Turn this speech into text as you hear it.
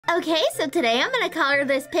Okay, so today I'm gonna color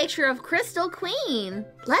this picture of Crystal Queen.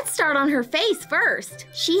 Let's start on her face first.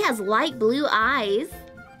 She has light blue eyes.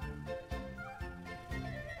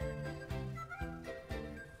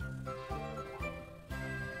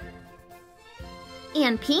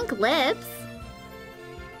 And pink lips.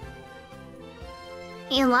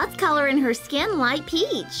 And let's color in her skin light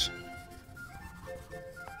peach.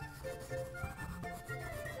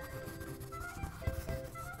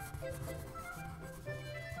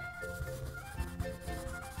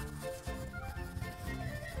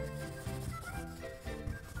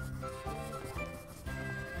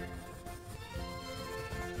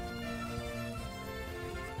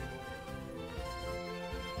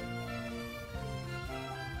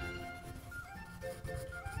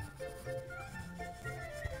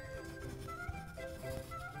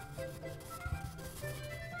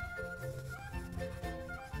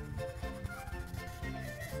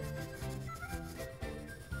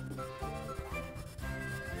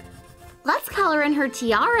 Let's color in her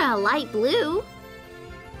tiara light blue.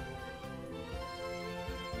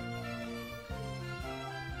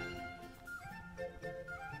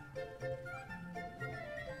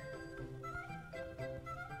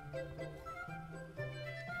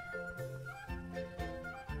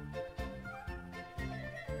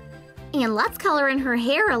 And let's color in her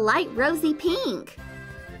hair a light rosy pink.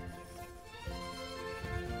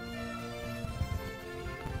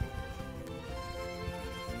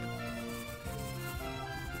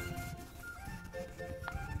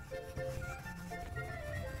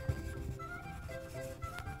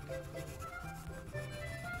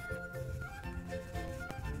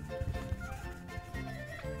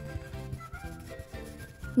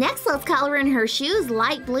 Next, let's color in her shoes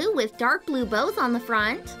light blue with dark blue bows on the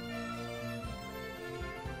front.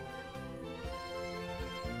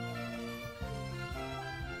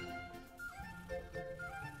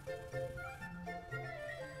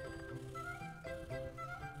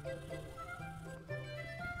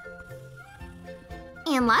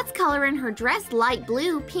 And let's color in her dress light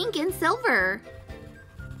blue, pink, and silver.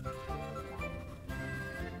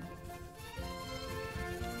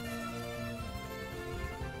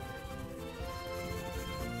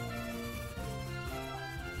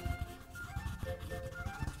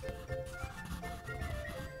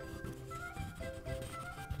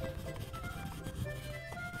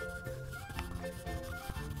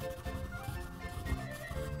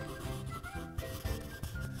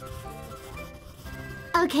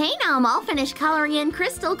 Okay, now I'm all finished coloring in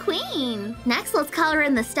Crystal Queen. Next, let's color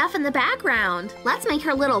in the stuff in the background. Let's make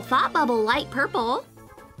her little thought bubble light purple.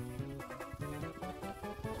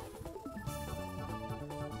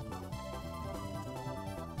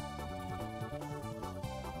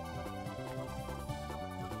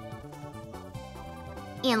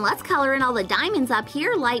 And let's color in all the diamonds up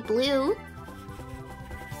here light blue.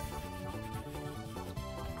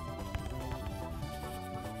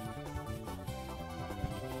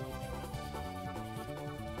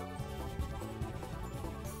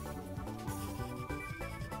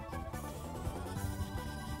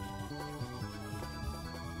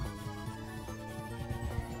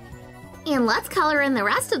 And let's color in the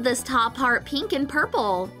rest of this top part pink and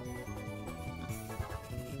purple.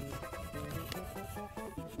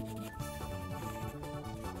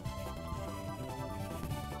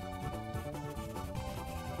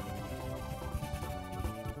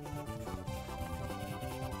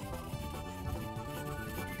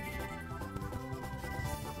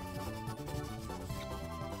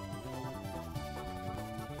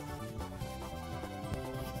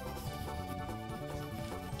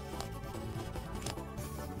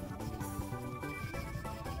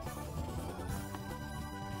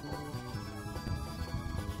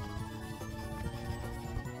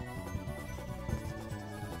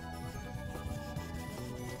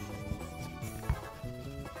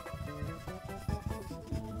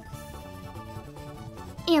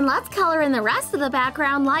 And let's color in the rest of the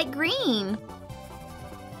background light green.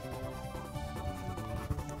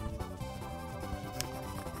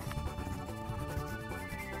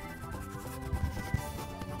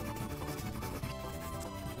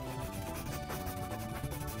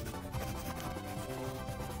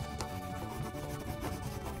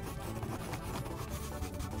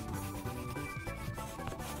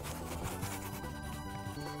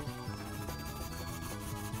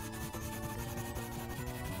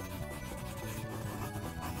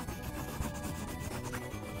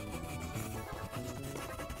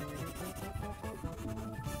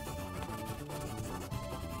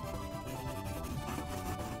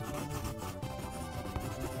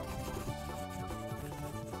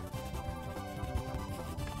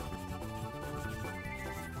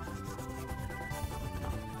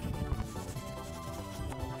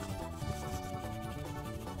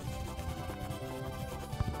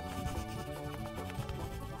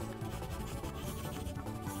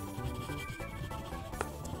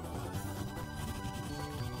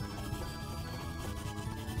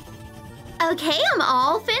 Okay, I'm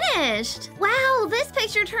all finished. Wow, this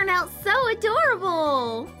picture turned out so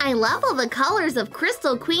adorable. I love all the colors of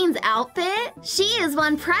Crystal Queen's outfit. She is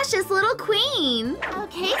one precious little queen.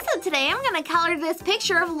 Okay, so today I'm gonna color this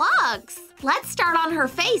picture of Lux. Let's start on her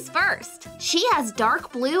face first. She has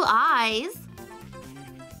dark blue eyes.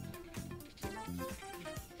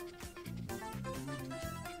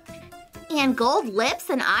 And gold lips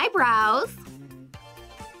and eyebrows.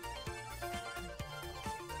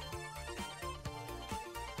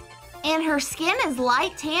 And her skin is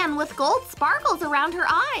light tan with gold sparkles around her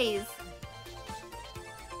eyes.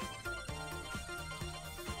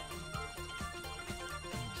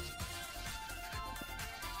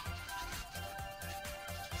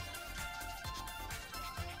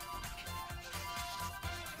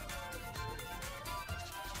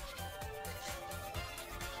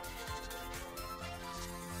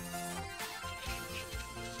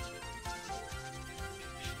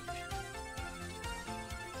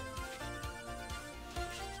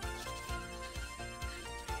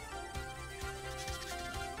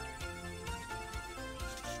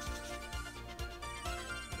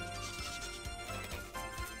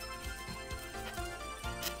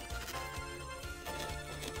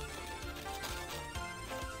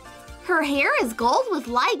 Her hair is gold with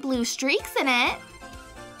light blue streaks in it.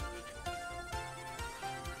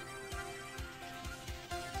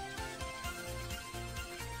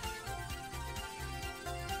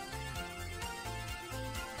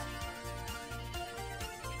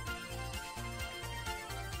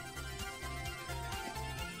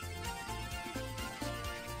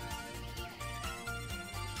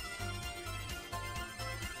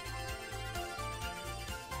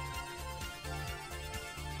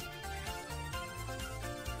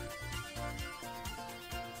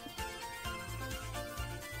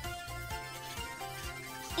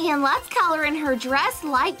 And let's color in her dress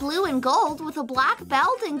light blue and gold with a black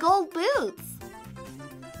belt and gold boots.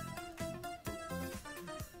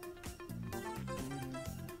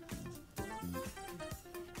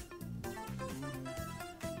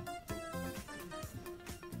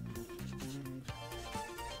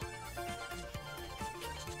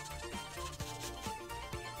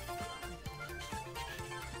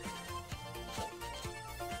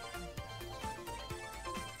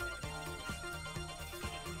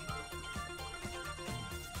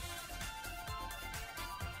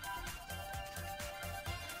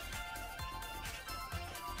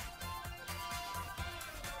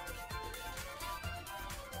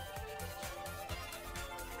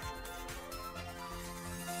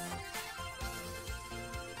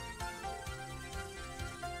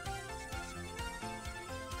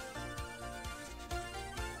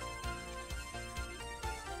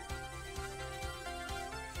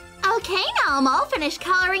 Okay, now I'm all finished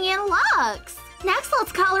coloring in Lux. Next,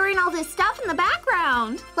 let's color in all this stuff in the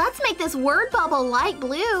background. Let's make this word bubble light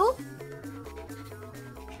blue.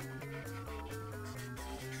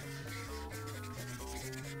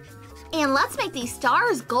 And let's make these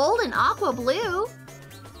stars gold and aqua blue.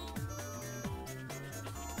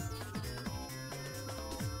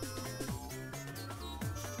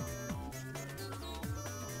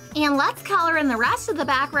 And let's color in the rest of the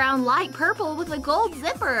background light purple with a gold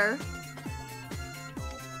zipper.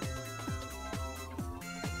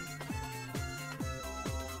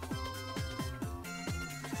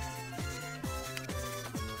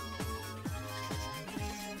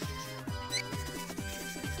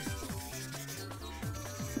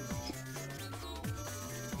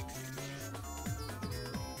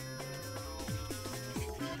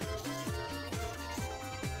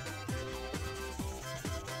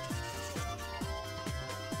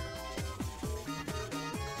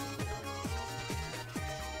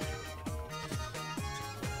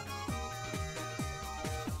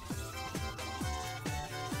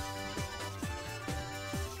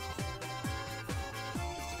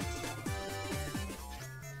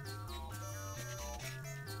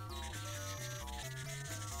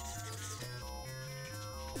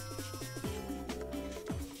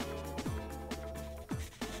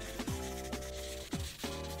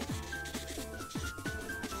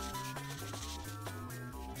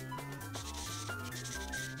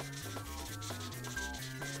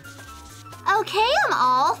 Okay, I'm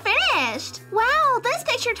all finished. Wow, this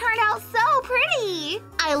picture turned out so pretty.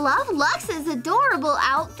 I love Lux's adorable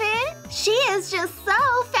outfit. She is just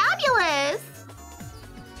so fabulous.